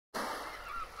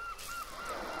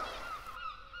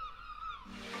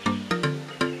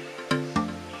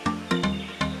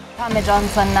Tommy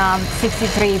Johnson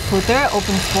 63 footer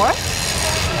open sport,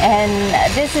 and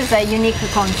this is a unique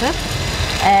concept.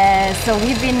 So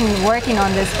we've been working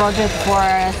on this project for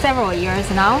several years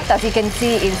now. As you can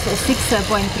see, it's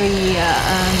 6.3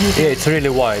 meters. Yeah, it's really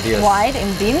wide, yes. Wide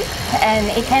in beam, and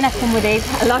it can accommodate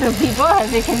a lot of people,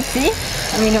 as you can see.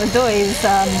 I mean, although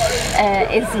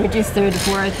it's registered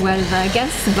for 12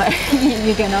 guests, but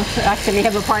you can actually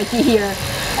have a party here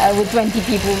with 20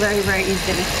 people very, very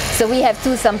easily. So we have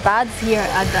two sun pads here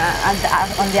on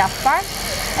the aft part,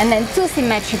 and then two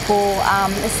symmetrical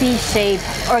C-shape,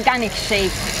 organic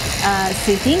shape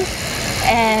seating,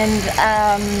 and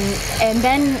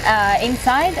then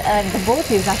inside the boat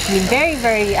is actually very,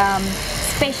 very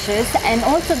spacious, and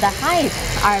also the height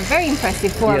are very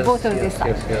impressive for a boat of this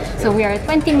size. So we are a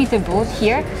 20-meter boat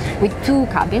here with two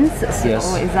cabins.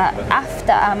 So it's an aft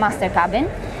master cabin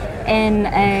and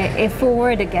a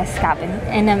forward guest cabin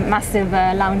and a massive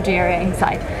lounge area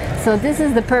inside. So this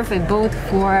is the perfect boat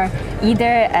for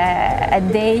either a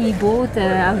day boat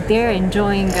out there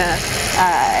enjoying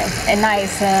a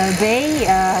nice bay.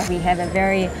 We have a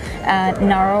very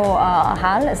narrow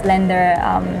hull, a slender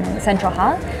central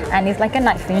hull, and it's like a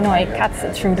knife, you know, it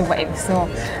cuts through the waves. So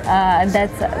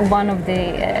that's one of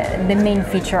the main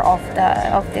feature of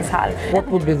this hull. What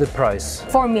would be the price?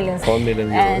 4 million. 4 million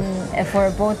euros. And for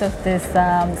a boat of this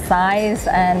size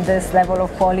and this level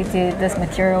of quality, this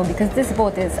material, because this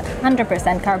boat is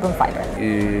 100% carbon fiber.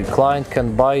 Client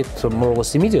can buy it more or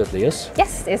less immediately, yes?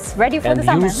 Yes, it's ready for the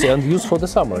summer. And use for the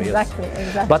summer, Exactly, yes.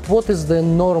 exactly. But what is the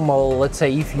normal, let's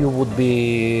say, if you would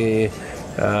be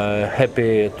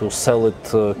happy to sell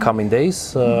it coming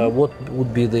days, what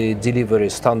would be the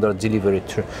standard delivery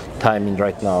timing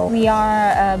right now? We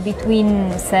are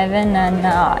between 7 and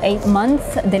 8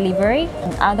 months delivery.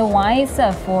 Otherwise,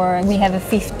 we have a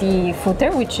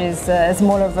 50-footer, which is a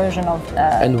smaller version of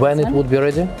and when it would be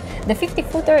ready? The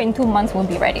 50-footer in 2 months will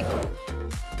be ready.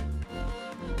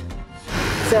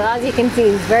 So as you can see,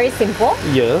 it's very simple.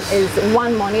 Yes. It's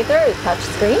one monitor, a touch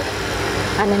screen,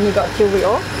 and then you got your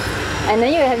wheel, and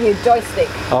then you have your joystick.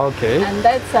 Okay. And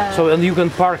that's so, and you can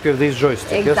park with this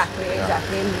joystick. Exactly, yes?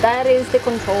 exactly. That is the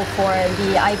control for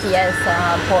the IPS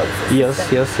ports. Yes.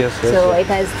 So it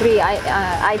has 3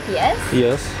 IPS.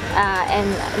 Yes. And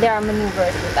there are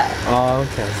maneuvers with that.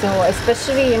 Okay. So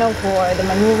especially, you know, for the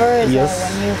maneuvers,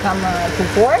 when you come to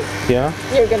port,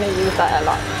 you're gonna use that a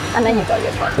lot. And then you got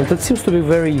your truck. And that seems to be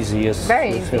very easy, yes.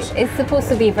 Very easy. Yes. It's supposed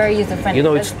to be very user-friendly. You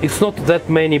know, it's not that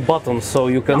many buttons, so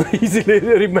you can easily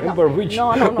remember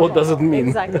what does it mean.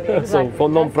 Exactly. So for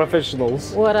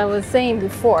non-professionals. What I was saying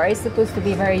before, it's supposed to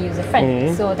be very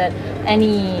user-friendly, so that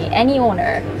any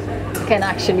owner can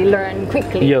actually learn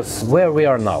quickly. Yes. Where we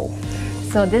are now?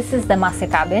 So this is the master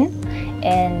cabin,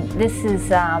 and this is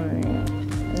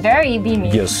very beamy.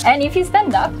 Yes. And if you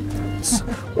stand up, it's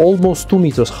almost 2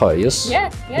 meters high. Yes.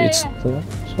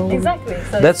 So exactly.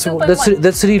 So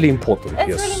that's really important. That's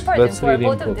really important for a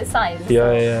boat of this size.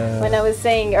 When I was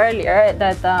saying earlier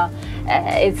that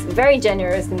it's very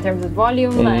generous in terms of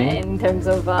volume, in terms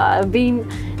of beam,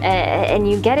 and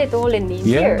you get it all in the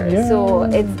interior. So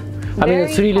it's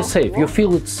it's really safe. You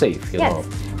feel it's safe. You know.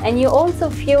 And you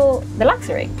also feel the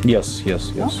luxury. Yes.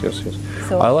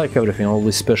 So I like everything, all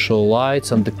the special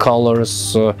lights and the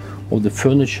colors of the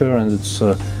furniture and its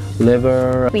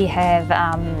leather. We have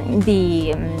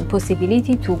the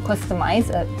possibility to customize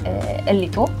a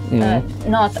little,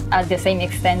 not at the same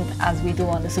extent as we do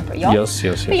on the super yacht.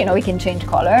 Yes. But you know, we can change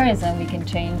colors and we can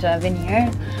change veneer.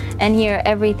 And here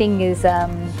everything is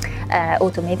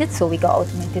automated, so we got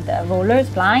automated rollers,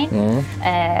 blind,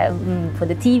 for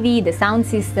the TV, the sound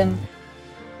system.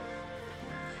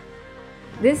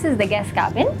 This is the guest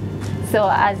cabin. So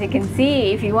as you can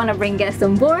see, if you want to bring guests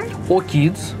on board, or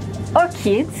kids,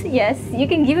 yes, you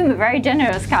can give them a very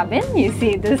generous cabin. You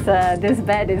see this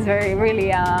bed is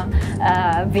really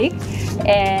big,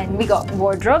 and we got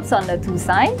wardrobes on the 2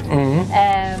 sides.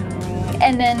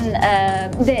 And then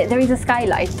there is a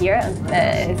skylight here.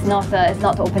 It's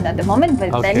not open at the moment,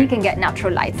 but then you can get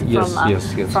natural light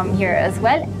from here as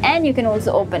well. And you can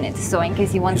also open it, so in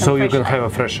case you want some fresh air. So you can have a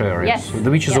fresh air,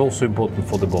 which is also important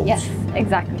for the boats. Yes,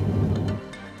 exactly.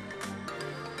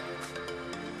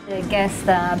 The guest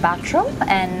bathroom,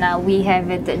 and we have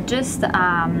it just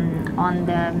on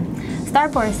the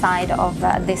starboard side of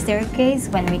the staircase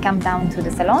when we come down to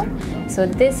the salon. So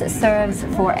this serves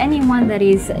for anyone that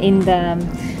is in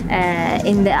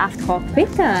the aft cockpit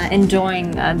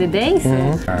enjoying the day.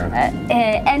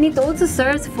 And it also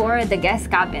serves for the guest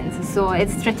cabins. So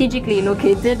it's strategically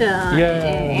located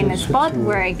in a spot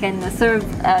where it can serve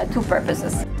 2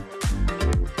 purposes.